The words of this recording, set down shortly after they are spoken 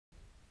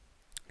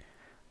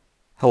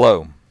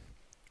Hello.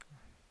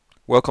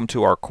 Welcome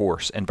to our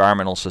course,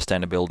 Environmental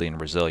Sustainability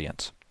and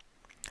Resilience.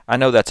 I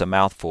know that's a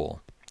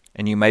mouthful,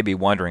 and you may be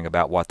wondering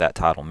about what that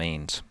title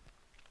means.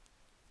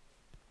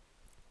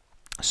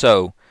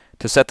 So,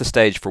 to set the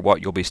stage for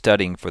what you'll be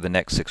studying for the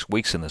next 6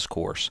 weeks in this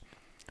course,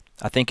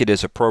 I think it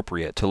is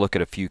appropriate to look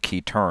at a few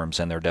key terms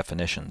and their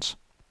definitions.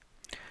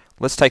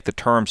 Let's take the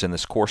terms in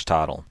this course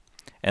title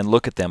and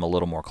look at them a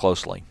little more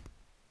closely.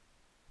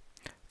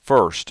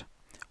 First,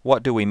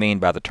 what do we mean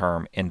by the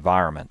term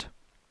environment?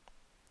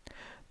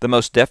 The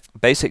most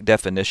basic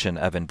definition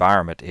of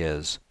environment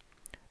is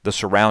the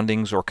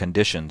surroundings or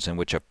conditions in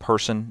which a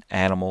person,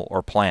 animal,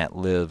 or plant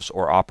lives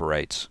or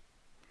operates.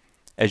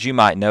 As you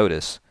might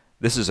notice,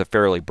 this is a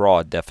fairly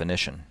broad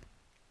definition.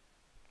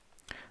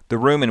 The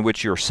room in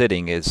which you are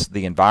sitting is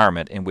the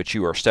environment in which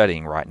you are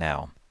studying right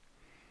now.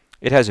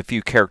 It has a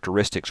few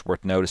characteristics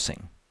worth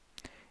noticing.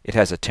 It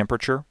has a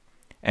temperature,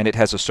 and it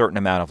has a certain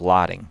amount of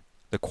lighting,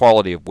 the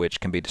quality of which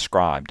can be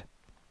described.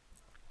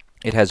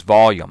 It has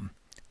volume,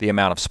 the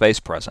amount of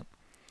space present,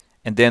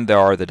 and then there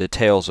are the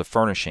details of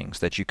furnishings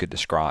that you could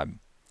describe.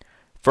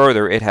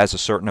 Further, it has a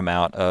certain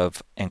amount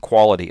of and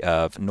quality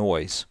of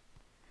noise.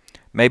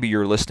 Maybe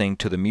you're listening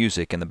to the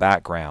music in the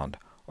background,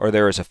 or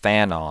there is a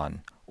fan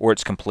on, or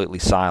it's completely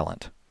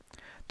silent.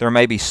 There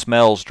may be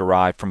smells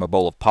derived from a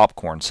bowl of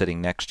popcorn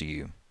sitting next to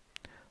you.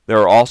 There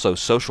are also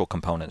social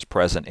components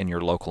present in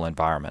your local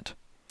environment.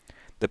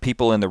 The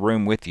people in the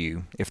room with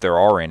you, if there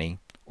are any,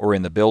 or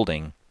in the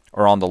building,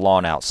 or on the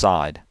lawn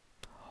outside.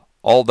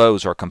 All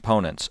those are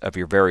components of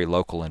your very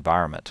local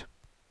environment.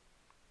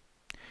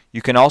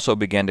 You can also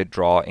begin to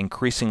draw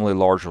increasingly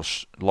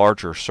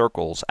larger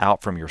circles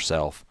out from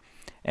yourself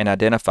and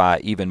identify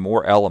even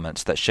more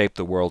elements that shape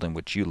the world in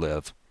which you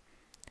live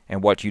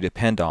and what you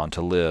depend on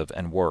to live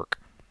and work.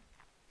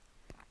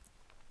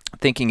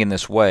 Thinking in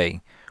this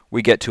way,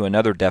 we get to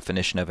another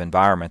definition of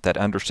environment that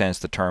understands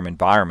the term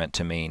environment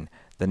to mean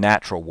the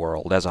natural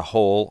world as a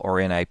whole or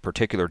in a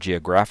particular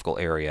geographical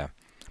area,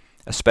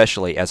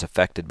 especially as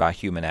affected by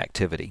human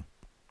activity.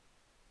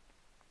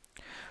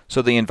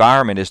 So the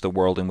environment is the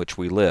world in which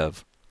we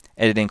live,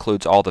 and it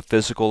includes all the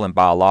physical and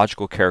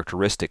biological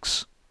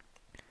characteristics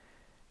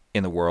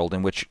in the world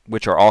in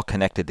which are all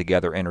connected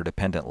together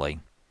interdependently.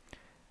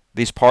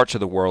 These parts of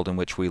the world in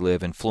which we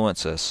live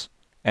influence us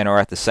and are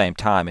at the same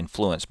time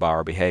influenced by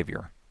our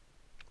behavior.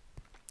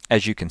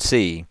 As you can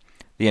see,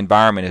 the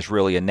environment is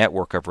really a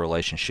network of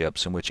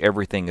relationships in which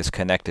everything is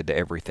connected to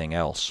everything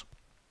else.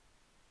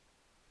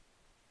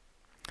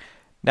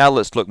 Now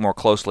let's look more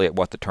closely at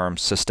what the term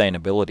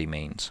sustainability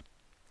means.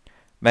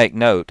 Make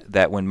note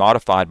that when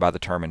modified by the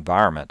term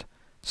environment,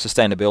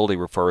 sustainability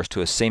refers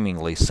to a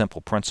seemingly simple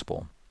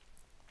principle.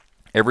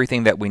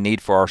 Everything that we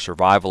need for our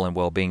survival and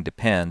well-being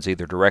depends,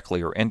 either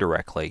directly or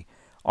indirectly,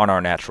 on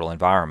our natural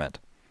environment.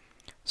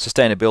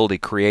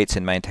 Sustainability creates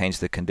and maintains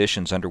the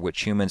conditions under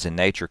which humans and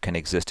nature can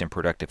exist in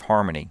productive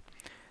harmony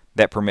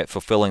that permit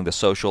fulfilling the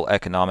social,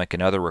 economic,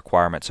 and other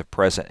requirements of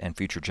present and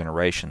future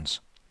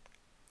generations.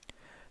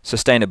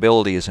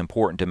 Sustainability is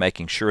important to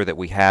making sure that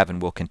we have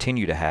and will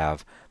continue to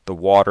have the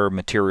water,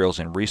 materials,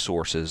 and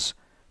resources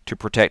to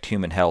protect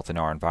human health in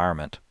our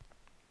environment.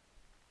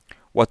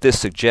 What this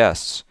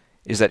suggests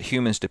is that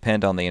humans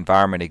depend on the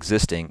environment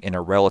existing in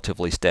a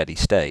relatively steady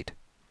state,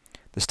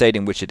 the state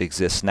in which it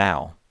exists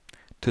now,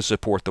 to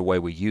support the way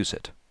we use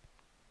it.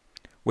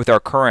 With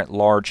our current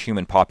large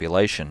human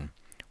population,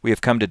 we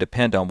have come to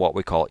depend on what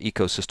we call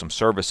ecosystem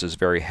services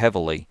very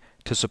heavily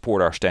to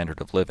support our standard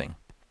of living.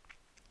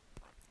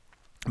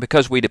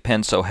 Because we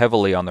depend so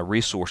heavily on the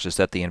resources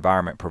that the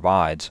environment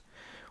provides,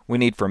 we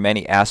need for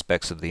many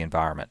aspects of the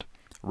environment,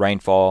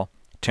 rainfall,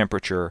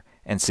 temperature,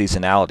 and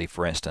seasonality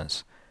for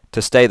instance,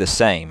 to stay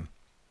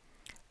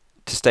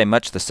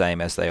much the same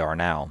as they are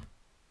now.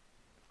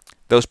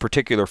 Those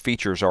particular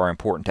features are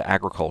important to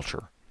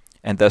agriculture,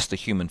 and thus the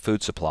human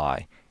food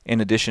supply,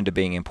 in addition to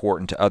being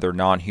important to other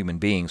non-human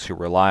beings who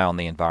rely on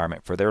the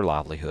environment for their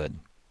livelihood.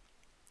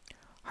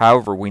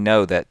 However, we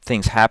know that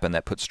things happen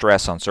that put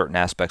stress on certain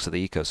aspects of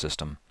the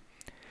ecosystem.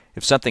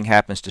 If something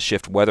happens to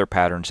shift weather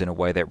patterns in a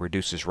way that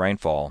reduces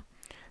rainfall,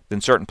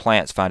 then certain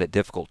plants find it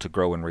difficult to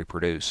grow and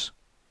reproduce.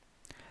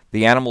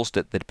 The animals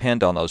that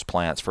depend on those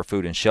plants for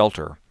food and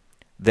shelter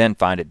then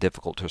find it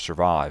difficult to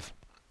survive.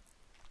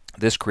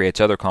 This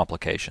creates other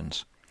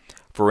complications.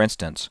 For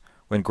instance,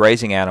 when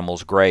grazing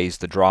animals graze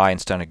the dry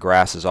and stunted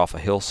grasses off a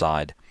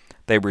hillside,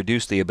 they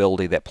reduce the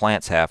ability that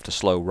plants have to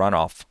slow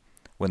runoff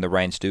when the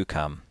rains do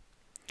come.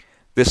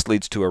 This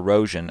leads to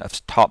erosion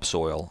of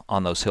topsoil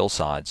on those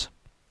hillsides.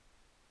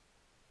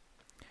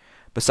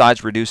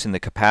 Besides reducing the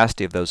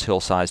capacity of those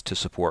hillsides to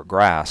support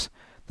grass,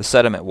 the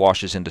sediment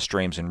washes into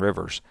streams and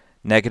rivers,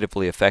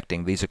 negatively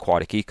affecting these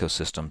aquatic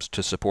ecosystems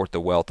to support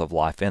the wealth of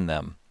life in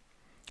them,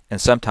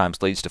 and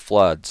sometimes leads to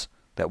floods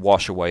that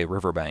wash away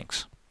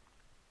riverbanks.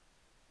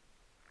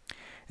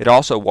 It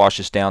also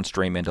washes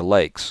downstream into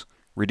lakes,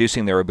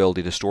 reducing their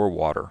ability to store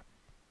water,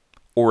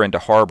 or into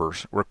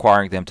harbors,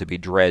 requiring them to be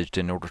dredged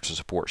in order to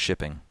support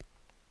shipping.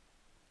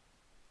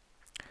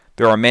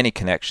 There are many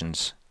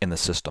connections in the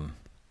system.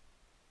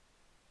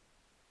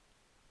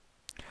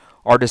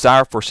 Our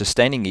desire for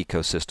sustaining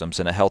ecosystems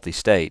in a healthy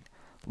state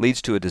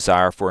leads to a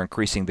desire for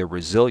increasing the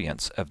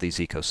resilience of these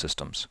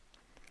ecosystems.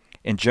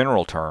 In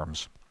general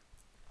terms,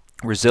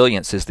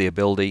 resilience is the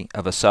ability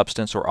of a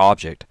substance or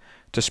object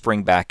to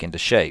spring back into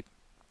shape.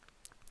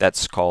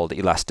 That's called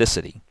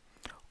elasticity,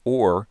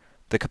 or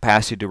the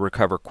capacity to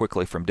recover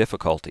quickly from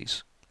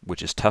difficulties,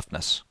 which is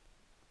toughness.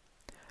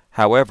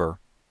 However,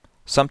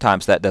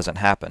 sometimes that doesn't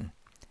happen,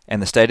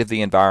 and the state of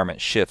the environment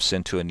shifts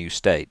into a new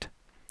state,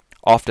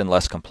 often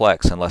less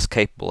complex and less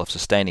capable of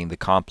sustaining the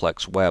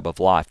complex web of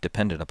life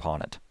dependent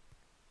upon it.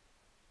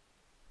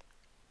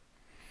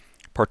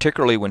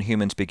 Particularly when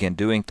humans begin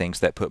doing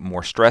things that put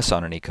more stress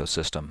on an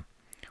ecosystem,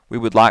 we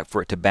would like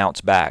for it to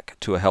bounce back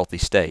to a healthy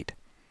state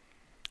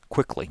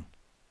quickly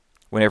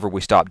whenever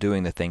we stop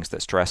doing the things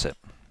that stress it.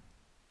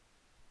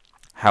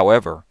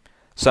 However,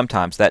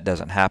 sometimes that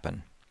doesn't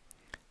happen.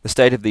 The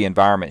state of the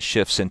environment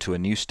shifts into a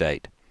new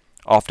state,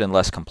 often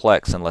less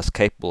complex and less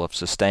capable of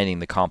sustaining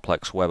the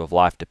complex web of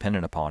life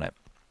dependent upon it.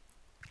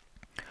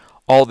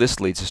 All this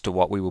leads us to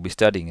what we will be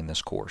studying in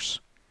this course.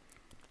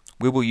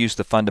 We will use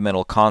the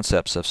fundamental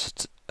concepts of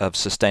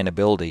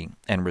sustainability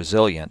and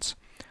resilience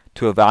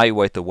to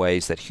evaluate the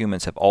ways that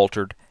humans have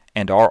altered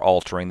and are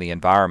altering the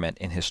environment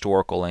in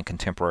historical and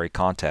contemporary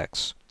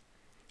contexts.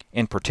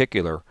 In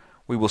particular,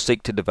 we will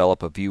seek to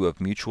develop a view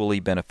of mutually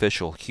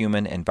beneficial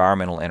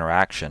human-environmental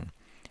interaction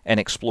and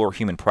explore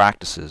human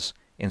practices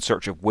in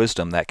search of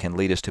wisdom that can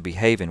lead us to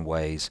behave in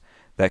ways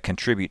that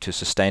contribute to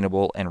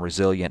sustainable and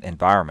resilient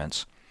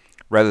environments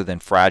rather than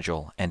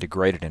fragile and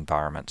degraded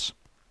environments.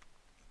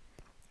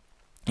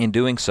 In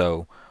doing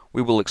so,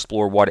 we will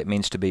explore what it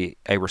means to be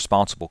a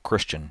responsible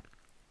Christian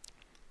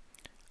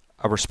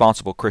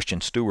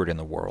steward in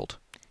the world,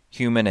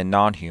 human and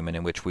non-human,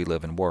 in which we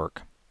live and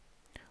work.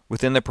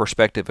 Within the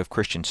perspective of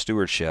Christian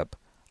stewardship,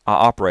 I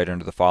operate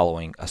under the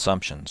following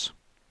assumptions.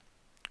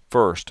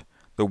 First,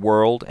 the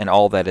world and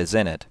all that is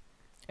in it,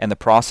 and the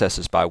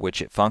processes by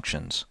which it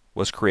functions,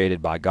 was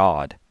created by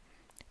God,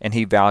 and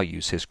He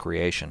values His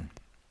creation.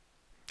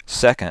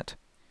 Second,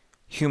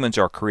 humans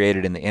are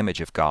created in the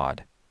image of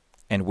God,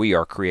 and we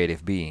are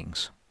creative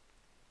beings.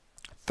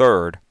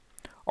 Third,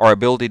 our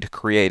ability to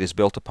create is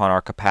built upon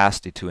our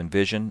capacity to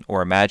envision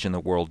or imagine the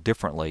world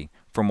differently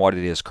from what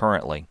it is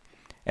currently,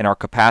 and our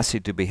capacity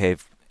to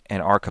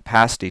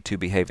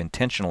behave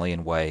intentionally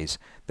in ways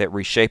that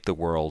reshape the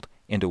world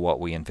into what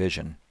we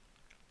envision.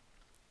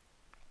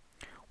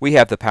 We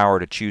have the power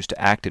to choose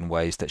to act in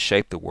ways that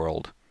shape the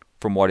world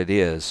from what it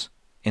is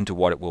into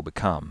what it will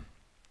become.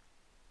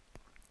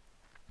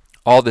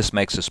 All this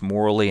makes us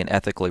morally and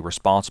ethically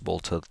responsible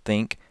to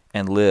think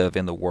and live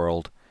in the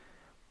world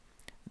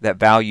that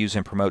values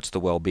and promotes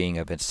the well-being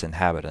of its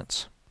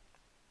inhabitants.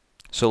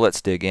 So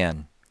let's dig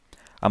in.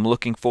 I'm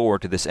looking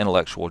forward to this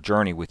intellectual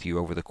journey with you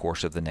over the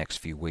course of the next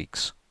few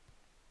weeks.